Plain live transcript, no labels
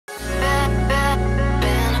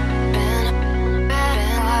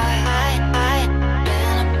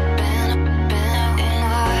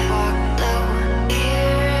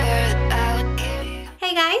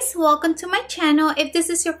welcome to my channel. If this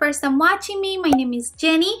is your first time watching me, my name is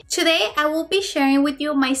Jenny. Today I will be sharing with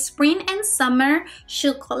you my spring and summer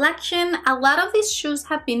shoe collection. A lot of these shoes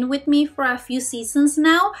have been with me for a few seasons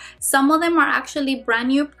now. Some of them are actually brand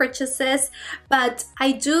new purchases, but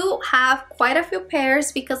I do have quite a few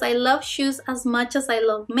pairs because I love shoes as much as I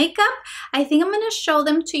love makeup. I think I'm going to show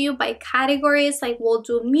them to you by categories, like we'll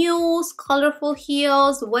do mules, colorful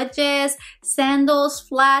heels, wedges, sandals,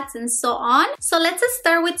 flats, and so on. So let's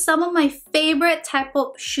start with some of my favorite type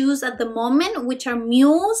of shoes at the moment, which are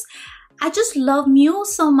mules. I just love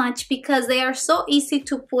mules so much because they are so easy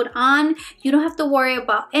to put on. You don't have to worry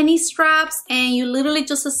about any straps, and you literally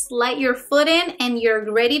just slide your foot in and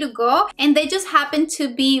you're ready to go. And they just happen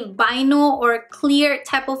to be vinyl or clear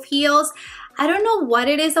type of heels. I don't know what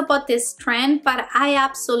it is about this trend, but I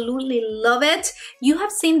absolutely love it. You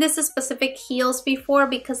have seen this specific heels before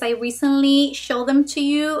because I recently showed them to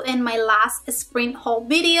you in my last spring haul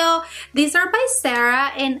video. These are by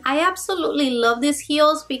Zara, and I absolutely love these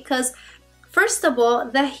heels because first of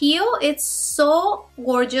all, the heel, it's so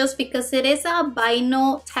gorgeous because it is a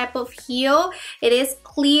vinyl type of heel. It is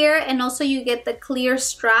clear, and also you get the clear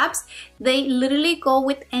straps. They literally go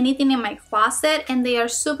with anything in my closet, and they are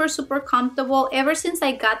super comfortable. Ever since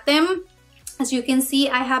I got them, as you can see,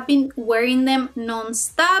 I have been wearing them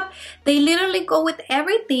non-stop. They literally go with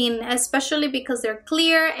everything, especially because they're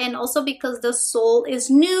clear and also because the sole is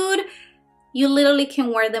nude. You literally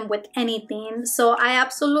can wear them with anything. So I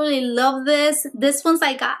absolutely love this. This ones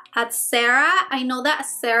I got at Zara. I know that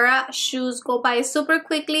Zara shoes go by super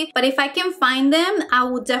quickly, but if I can find them, I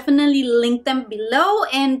will definitely link them below.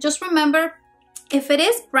 And just remember, if it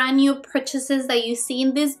is brand new purchases that you see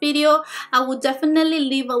in this video, I will definitely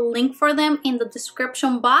leave a link for them in the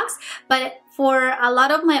description box. But for a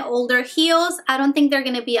lot of my older heels, I don't think they're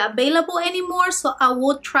gonna be available anymore, so I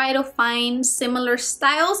will try to find similar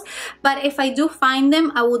styles. But if I do find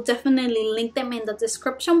them, I will definitely link them in the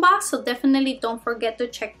description box, so definitely don't forget to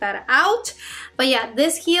check that out. But yeah,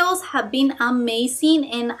 these heels have been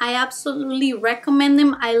amazing and I absolutely recommend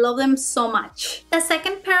them. I love them so much. The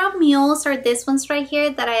second pair of mules are these ones right here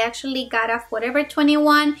that I actually got at Forever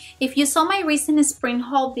 21. If you saw my recent spring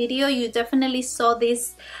haul video, you definitely saw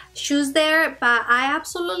these shoes there, but I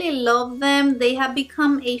absolutely love them. They have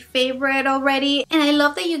become a favorite already, and I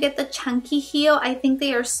love that you get the chunky heel. I think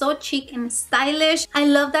they are so chic and stylish. I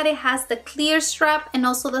love that it has the clear strap and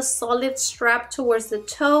also the solid strap towards the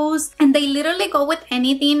toes, and they literally go with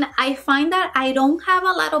anything. I find that I don't have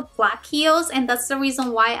a lot of black heels, and that's the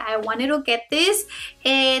reason why I wanted to get this.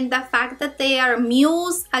 And the fact that they are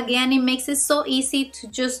mules, again, it makes it so easy to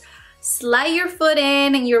just slide your foot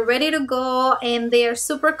in and you're ready to go. And they are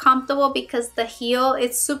super comfortable because the heel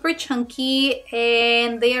is super chunky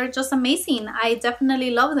and they are just amazing. I definitely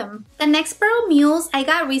love them. The next pair of mules I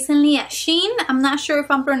got recently at Shein. I'm not sure if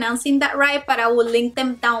I'm pronouncing that right, but I will link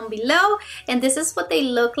them down below. And this is what they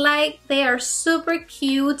look like. They are super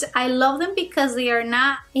cute. I love them because they are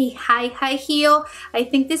not a high heel. I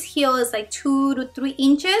think this heel is like 2 to 3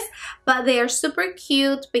 inches, but they are super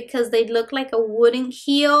cute because they look like a wooden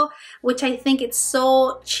heel, which I think it's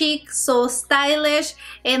so chic, so stylish,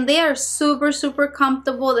 and they are super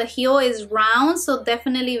comfortable. The heel is round, so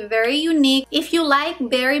definitely very unique. If you like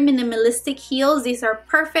very minimalistic heels, these are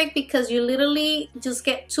perfect because you literally just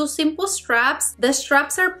get 2 simple straps. The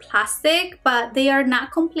straps are plastic, but they are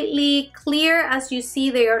not completely clear. As you see,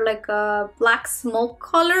 they are like a black smoke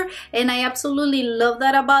color, and I absolutely love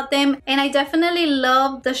that about them. And I definitely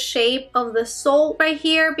love the shape of the sole right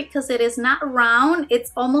here because it is not round.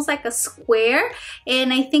 It's almost like a square,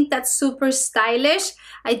 and I think that's super stylish.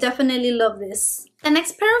 I definitely love this. The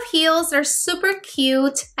next pair of heels are super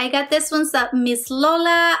cute. I got this ones at Miss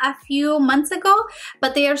Lola a few months ago,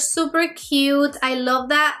 but they are super cute. I love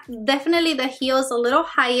that. Definitely the heel is a little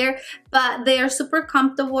higher, but they are super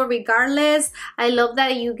comfortable regardless. I love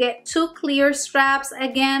that you get 2 clear straps.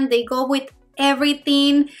 Again, they go with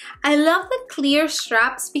everything. I love the clear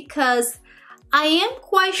straps because I am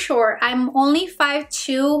quite short. I'm only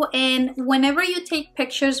 5'2", and whenever you take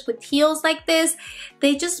pictures with heels like this,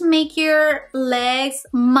 they just make your legs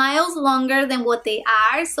miles longer than what they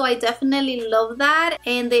are. So I definitely love that.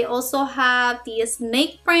 And they also have the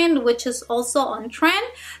snake print, which is also on trend.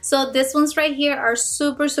 So these ones right here are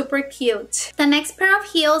super cute. The next pair of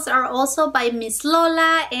heels are also by Miss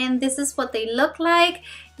Lola, and this is what they look like.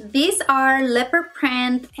 These are leopard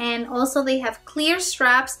print, and also they have clear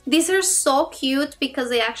straps. These are so cute because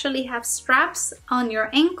they actually have straps on your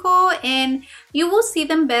ankle, and you will see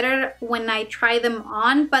them better when I try them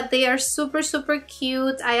on, but they are super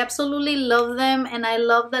cute. I absolutely love them, and I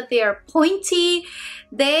love that they are pointy.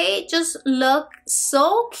 They just look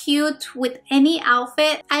so cute with any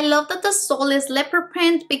outfit. I love that the sole is leopard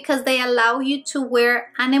print because they allow you to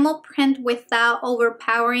wear animal print without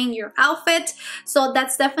overpowering your outfit. So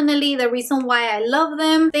that's definitely the reason why I love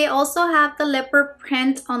them. They also have the leopard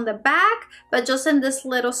print on the back, but just in this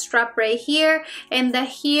little strap right here. And the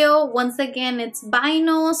heel, once again, it's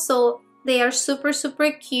vinyl, so they are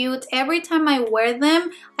super cute. Every time I wear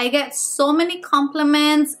them, I get so many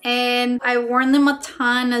compliments, and I've worn them a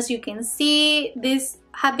ton. As you can see, these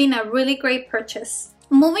have been a really great purchase.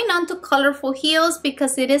 Moving on to colorful heels,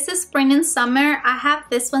 because it is a spring and summer, I have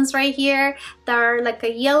these ones right here that are like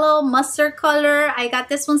a yellow mustard color. I got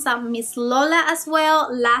this ones at Miss Lola as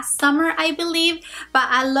well last summer, I believe. But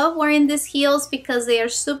I love wearing these heels because they are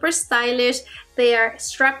super stylish. They are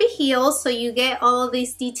strappy heels, so you get all of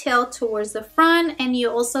these detail towards the front, and you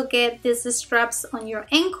also get these straps on your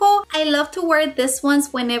ankle. I love to wear these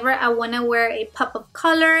ones whenever I want to wear a pop of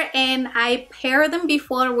color, and I pair them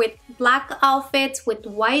before with black outfits, with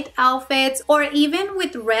white outfits, or even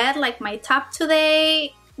with red like my top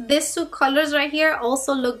today. These two colors right here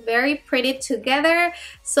also look very pretty together,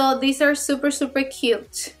 so these are super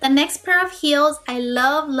cute. The next pair of heels I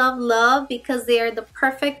love because they are the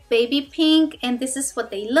perfect baby pink, and this is what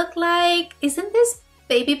they look like. Isn't this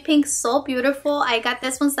baby pink so beautiful? I got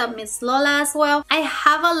this ones at Miss Lola as well. I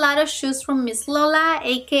have a lot of shoes from Miss Lola,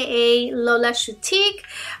 aka Lola Choutique,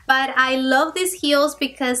 but I love these heels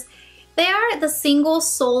because they are the single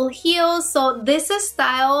sole heels, so this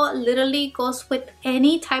style literally goes with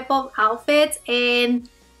any type of outfit, and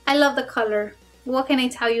I love the color. What can I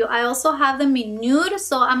tell you? I also have them in nude,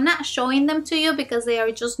 so I'm not showing them to you because they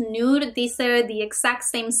are just nude. These are the exact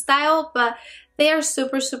same style, but they are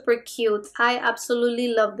super cute. I absolutely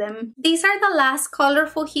love them. These are the last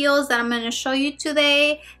colorful heels that I'm going to show you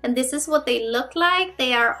today, and this is what they look like.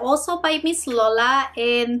 They are also by Miss Lola,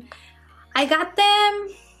 and I got them,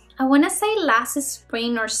 I want to say last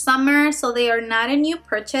spring or summer, so they are not a new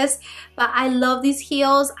purchase, but I love these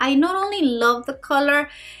heels. I not only love the color,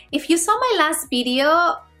 if you saw my last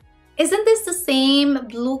video, isn't this the same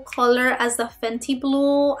blue color as the Fenty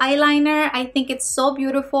Blue eyeliner? I think it's so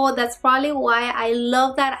beautiful. That's probably why I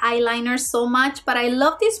love that eyeliner so much. But I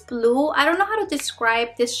love this blue. I don't know how to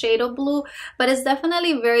describe this shade of blue, but it's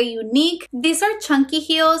definitely very unique. These are chunky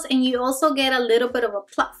heels, and you also get a little bit of a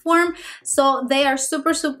platform. So they are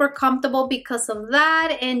super comfortable because of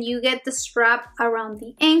that, and you get the strap around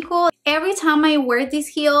the ankle. Every time I wear these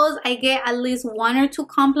heels, I get at least 1 or 2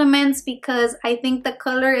 compliments because I think the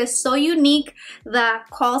color is so unique that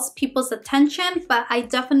calls people's attention. But I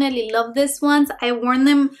definitely love these ones. I've worn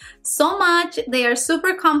them so much. They are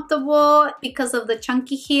super comfortable because of the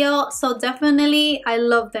chunky heel, so definitely I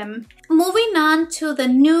love them. Moving on to the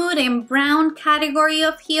nude and brown category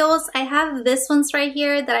of heels, I have these ones right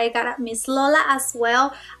here that I got at Miss Lola as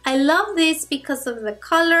well. I love this because of the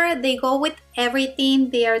color. They go with everything.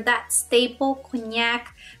 They are that staple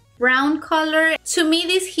cognac brown color. To me,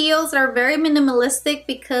 these heels are very minimalistic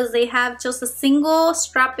because they have just a single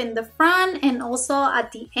strap in the front and also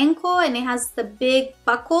at the ankle, and it has the big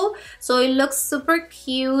buckle, so it looks super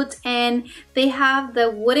cute. And they have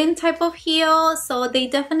the wooden type of heel, so they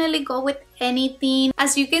definitely go with anything.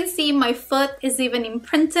 As you can see, my foot is even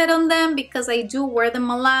imprinted on them because I do wear them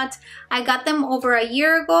a lot. I got them over a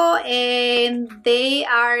year ago, and they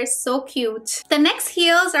are so cute. The next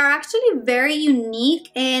heels are actually very unique,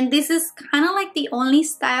 and this is kind of like the only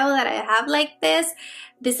style that I have like this.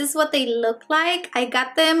 This is what they look like. I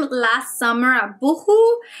got them last summer at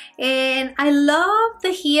Boohoo, and I love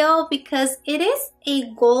the heel because it is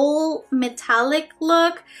a gold metallic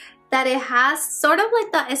look that it has, sort of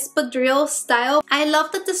like the espadrille style. I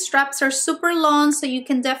love that the straps are super long, so you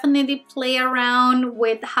can definitely play around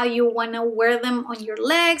with how you want to wear them on your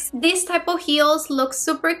legs. These type of heels look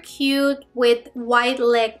super cute with wide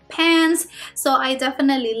leg pants, so I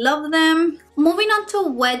definitely love them. Moving on to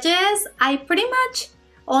wedges, I pretty much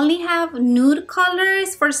only have nude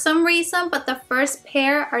colors for some reason, but the first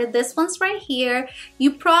pair are this ones right here.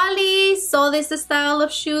 You probably saw this style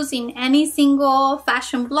of shoes in any single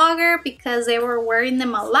fashion blogger because they were wearing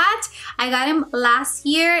them a lot. I got them last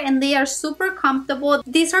year, and they are super comfortable.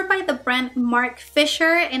 These are by the brand Marc,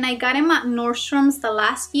 and I got them at Nordstrom's the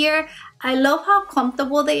last year. I love how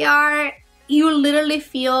comfortable they are. You literally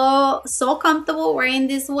feel so comfortable wearing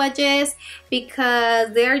these wedges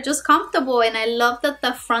because they're just comfortable, and I love that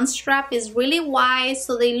the front strap is really wide,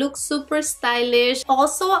 so they look super stylish.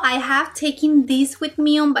 Also, I have taken these with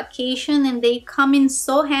me on vacation, and they come in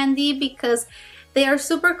so handy because They are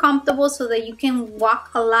super comfortable so that you can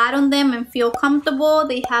walk a lot on them and feel comfortable.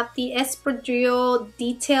 They have the espadrille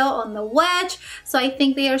detail on the wedge, so I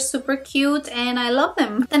think they are super cute and I love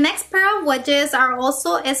them. The next pair of wedges are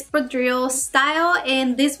also espadrille style,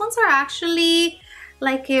 and these ones are actually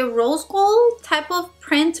like a rose gold type of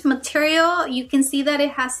print material. You can see that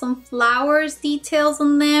it has some flowers details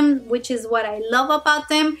on them, which is what I love about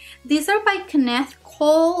them. These are by Kenneth,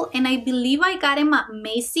 and I believe I got them at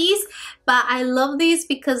Macy's, but I love these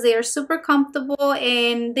because they are super comfortable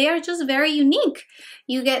and they are just very unique.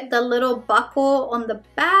 You get the little buckle on the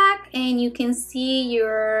back and you can see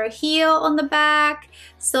your heel on the back,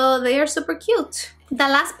 so they are super cute. The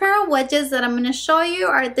last pair of wedges that I'm going to show you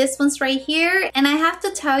are these ones right here, and I have to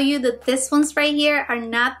tell you that these ones right here are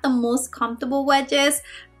not the most comfortable wedges,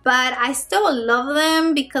 but I still love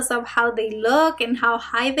them because of how they look and how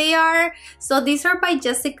high they are. So these are by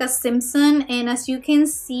Jessica Simpson, and as you can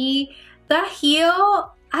see, the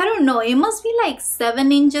heel, I don't know, it must be like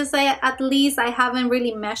 7 inches at least. I haven't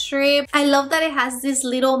really measured it. I love that it has this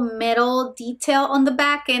little metal detail on the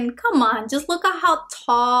back, and come on, just look at how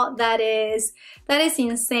tall that is. That is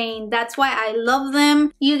insane. That's why I love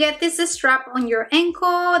them. You get this strap on your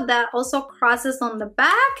ankle that also crosses on the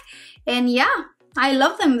back, and yeah, I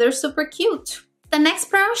love them. They're super cute. The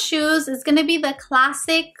next pair of shoes is going to be the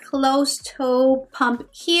classic closed toe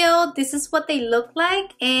pump heel. This is what they look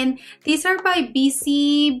like, and these are by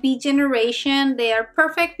BCBGeneration. They are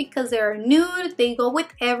perfect because they are nude. They go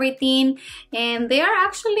with everything, and they are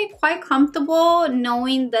actually quite comfortable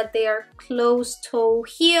knowing that they are closed toe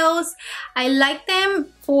heels. I like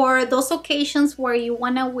them for those occasions where you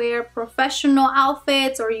want to wear professional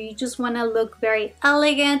outfits or you just want to look very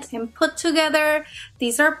elegant and put together.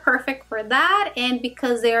 These are perfect for that, and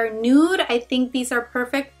because they are nude, I think these are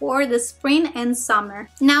perfect for the spring and summer.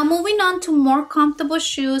 Now moving on to more comfortable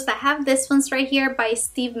shoes, I have these ones right here by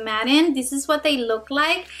Steve Madden. This is what they look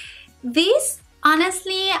like. These,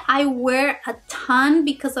 honestly, I wear a ton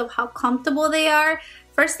because of how comfortable they are.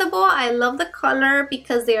 First of all, I love the color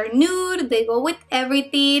because they are nude, they go with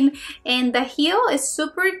everything, and the heel is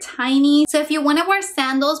super tiny. So if you want to wear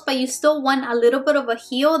sandals but you still want a little bit of a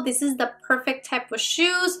heel, this is the perfect type of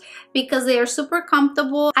shoes because they are super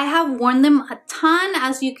comfortable. I have worn them a ton.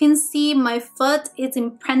 As you can see, my foot is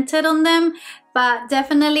imprinted on them, but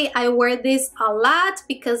definitely I wear this a lot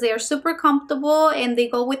because they are super comfortable and they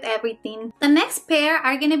go with everything. The next pair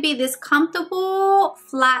are going to be this comfortable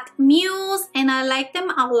flat mules, and I like them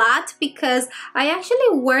a lot because I actually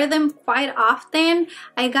wear them quite often.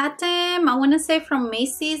 I got them, I want to say, from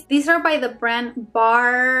Macy's. These are by the brand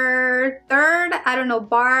Bar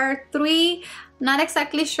 3. Not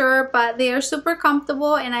exactly sure, but they are super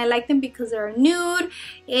comfortable and I like them because they're nude,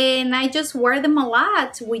 and I just wear them a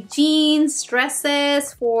lot with jeans,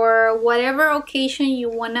 dresses, for whatever occasion you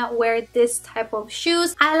want to wear this type of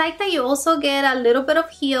shoes. I like that you also get a little bit of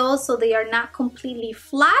heels, so they are not completely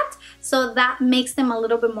flat, so that makes them a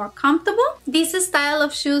little bit more comfortable. This style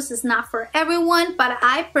of shoes is not for everyone, but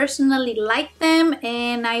I personally like them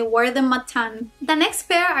and I wear them a ton. The next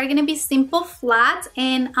pair are going to be simple flats,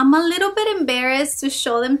 and I'm a little bit embarrassed to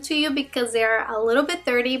show them to you because they're a little bit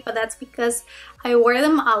dirty, but that's because I wear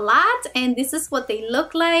them a lot, and this is what they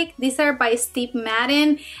look like. These are by Steve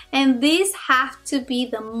Madden, and these have to be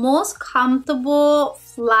the most comfortable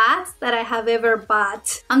flats that I have ever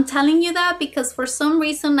bought. I'm telling you that because for some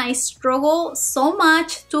reason I struggle so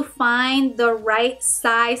much to find the right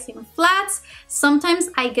size in flats. Sometimes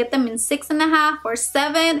I get them in 6.5 or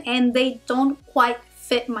 7 and they don't quite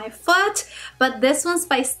fit my foot, but this ones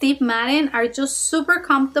by Steve Madden are just super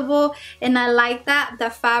comfortable, and I like that the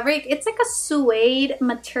fabric, it's like a suede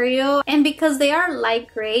material, and because they are light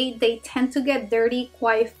gray, they tend to get dirty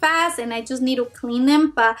quite fast and I just need to clean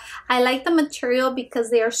them. But I like the material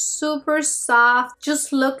because they are super soft.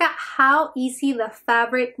 Just look at how easy the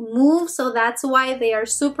fabric moves, so that's why they are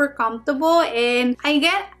super comfortable, and I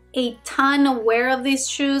get a ton of wear of these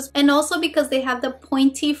shoes, and also because they have the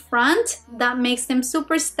pointy front that makes them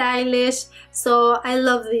super stylish, so I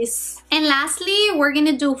love this. And lastly, we're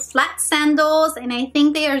gonna do flat sandals, and I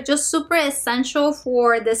think they are just super essential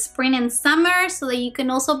for the spring and summer so that you can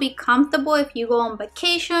also be comfortable if you go on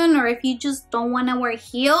vacation or if you just don't want to wear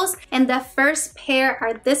heels. And the first pair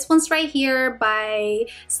are this ones right here by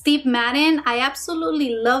Steve Madden. I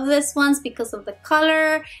absolutely love these ones because of the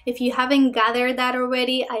color. If you haven't gathered that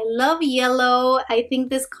already, I I love yellow. I think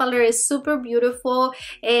this color is super beautiful,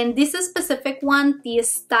 and this specific one, the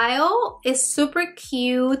style is super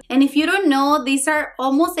cute. And if you don't know, these are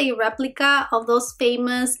almost a replica of those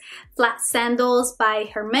famous flat sandals by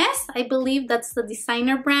Hermes. I believe that's the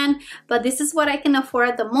designer brand, but this is what I can afford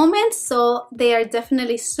at the moment, so they are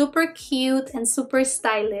definitely super cute and super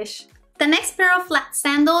stylish. The next pair of flat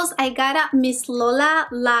sandals I got at Miss Lola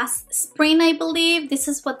last spring, I believe. This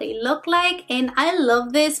is what they look like, and I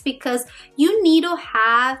love this because you need to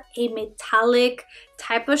have a metallic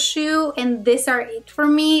type of shoe, and these are it for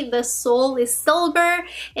me. The sole is silver,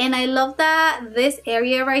 and I love that this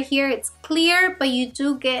area right here, it's clear, but you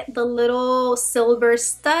do get the little silver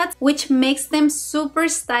studs, which makes them super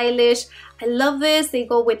stylish. I love this. They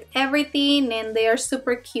go with everything, and they are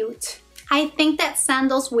super cute. I think that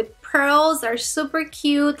sandals with pearls are super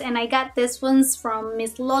cute, and I got these ones from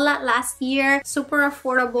Miss Lola last year. Super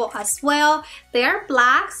affordable as well. They are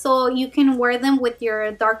black, so you can wear them with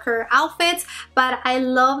your darker outfits, but I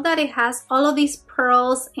love that it has all of these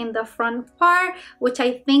pearls in the front part, which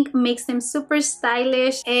I think makes them super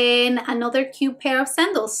stylish, and another cute pair of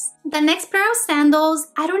sandals. The next pair of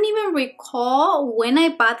sandals, I don't even recall when I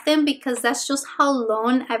bought them because that's just how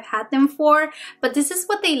long I've had them for, but this is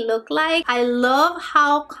what they look like. I love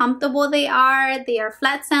how comfortable they are. They are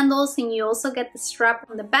flat sandals, and you also get the strap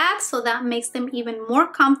on the back, so that makes them even more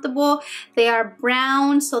comfortable. They are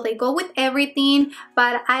brown, so they go with everything,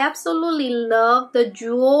 but I absolutely love the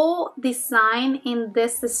jewel design in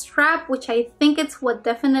this strap, which I think it's what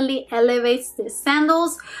definitely elevates these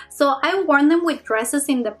sandals. So I worn them with dresses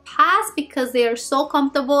in the past because they are so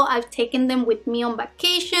comfortable. I've taken them with me on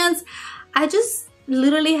vacations. I just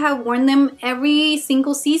literally have worn them every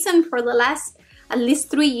single season for the last at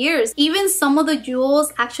least 3 years. Even some of the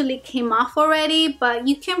jewels actually came off already, but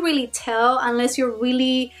you can't really tell unless you're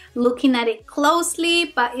really looking at it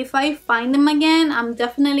closely. But if I find them again, I'm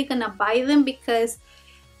definitely gonna buy them because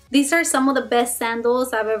these are some of the best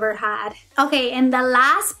sandals I've ever had. Okay, and the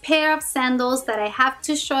last pair of sandals that I have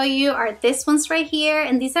to show you are these ones right here.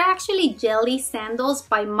 And these are actually jelly sandals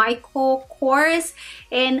by Michael Kors.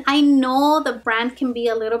 And I know the brand can be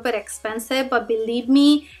a little bit expensive, but believe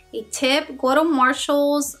me, a tip, go to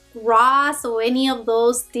Marshall's, Ross, or any of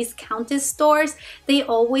those discounted stores. They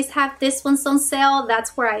always have these ones on sale.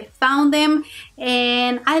 That's where I found them,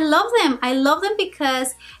 and I love them. I love them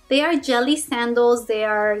because they are jelly sandals. They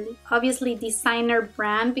are obviously designer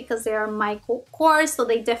brand because they are Michael Kors, so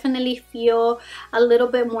they definitely feel a little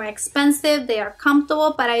bit more expensive. They are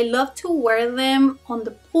comfortable, but I love to wear them on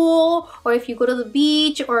the pool, or if you go to the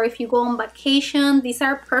beach, or if you go on vacation. These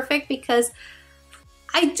are perfect because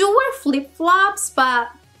I do wear flip-flops, but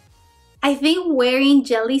I think wearing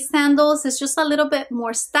jelly sandals is just a little bit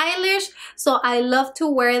more stylish, so I love to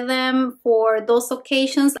wear them for those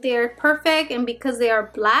occasions. They're perfect, and because they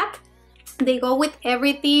are black, they go with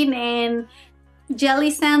everything, and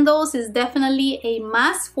jelly sandals is definitely a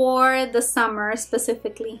must for the summer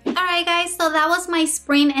specifically. Alright guys, so that was my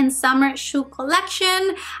spring and summer shoe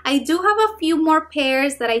collection. I do have a few more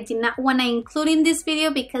pairs that I did not want to include in this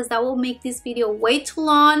video because that will make this video way too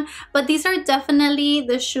long, but these are definitely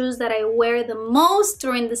the shoes that I wear the most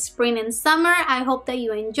during the spring and summer. I hope that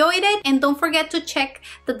you enjoyed it, and don't forget to check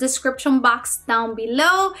the description box down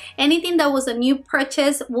below. Anything that was a new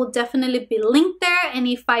purchase will definitely be linked there, and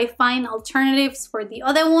if I find alternatives for the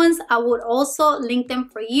other ones, I would also link them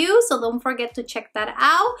for you, so don't forget to check that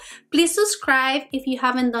out. Please subscribe if you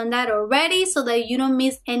haven't done that already so that you don't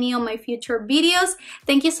miss any of my future videos.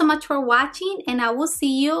 Thank you so much for watching, and I will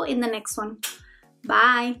see you in the next one.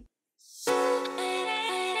 Bye.